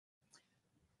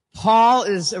Paul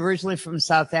is originally from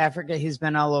South Africa. He's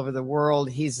been all over the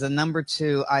world. He's the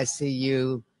 #2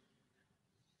 ICU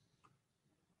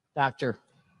doctor,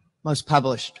 most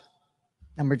published,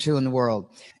 #2 in the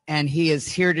world. And he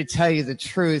is here to tell you the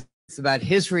truth about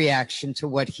his reaction to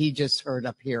what he just heard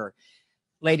up here.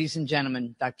 Ladies and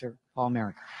gentlemen, Dr. Paul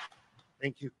Merrick.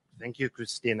 Thank you. Thank you,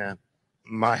 Christina.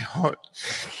 My heart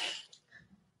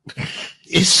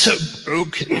is so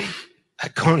broken. I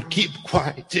can't keep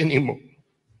quiet anymore.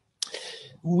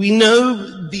 We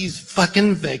know these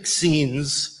fucking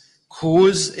vaccines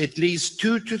cause at least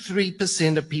 2 to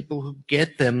 3% of people who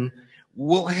get them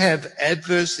will have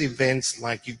adverse events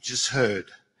like you've just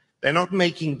heard. They're not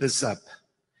making this up.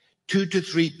 2 to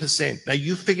 3%. Now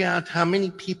you figure out how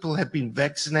many people have been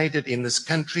vaccinated in this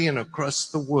country and across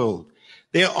the world.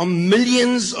 There are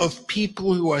millions of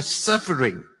people who are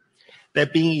suffering. They're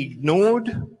being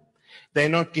ignored. They're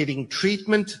not getting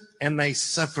treatment, and they're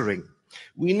suffering.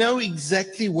 We know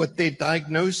exactly what their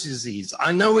diagnosis is.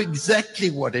 I know exactly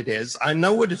what it is. I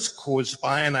know what it's caused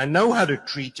by, and I know how to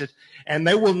treat it, and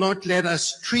they will not let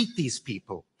us treat these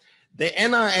people. The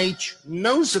NIH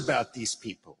knows about these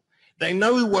people. They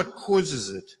know what causes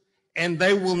it, and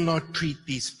they will not treat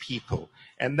these people.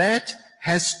 And that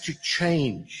has to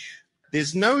change.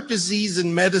 There's no disease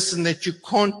in medicine that you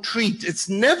can't treat. It's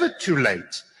never too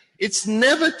late. It's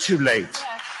never too late.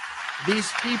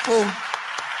 These people...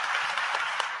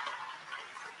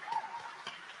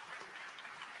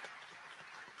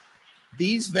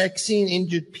 These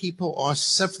vaccine-injured people are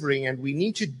suffering, and we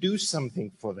need to do something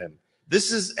for them.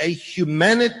 This is a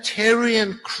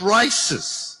humanitarian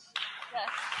crisis. Yes.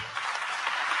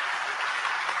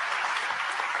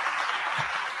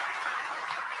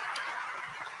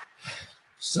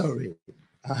 Sorry,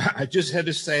 I just had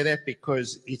to say that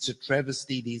because it's a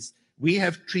travesty. We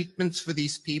have treatments for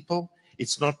these people.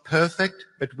 It's not perfect,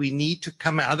 but we need to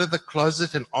come out of the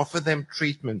closet and offer them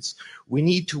treatments. We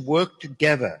need to work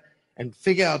together and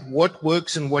figure out what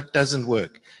works and what doesn't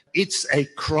work. It's a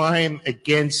crime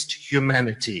against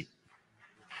humanity.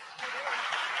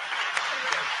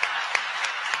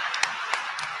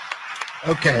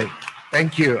 Okay,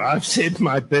 thank you. I've said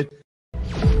my bit.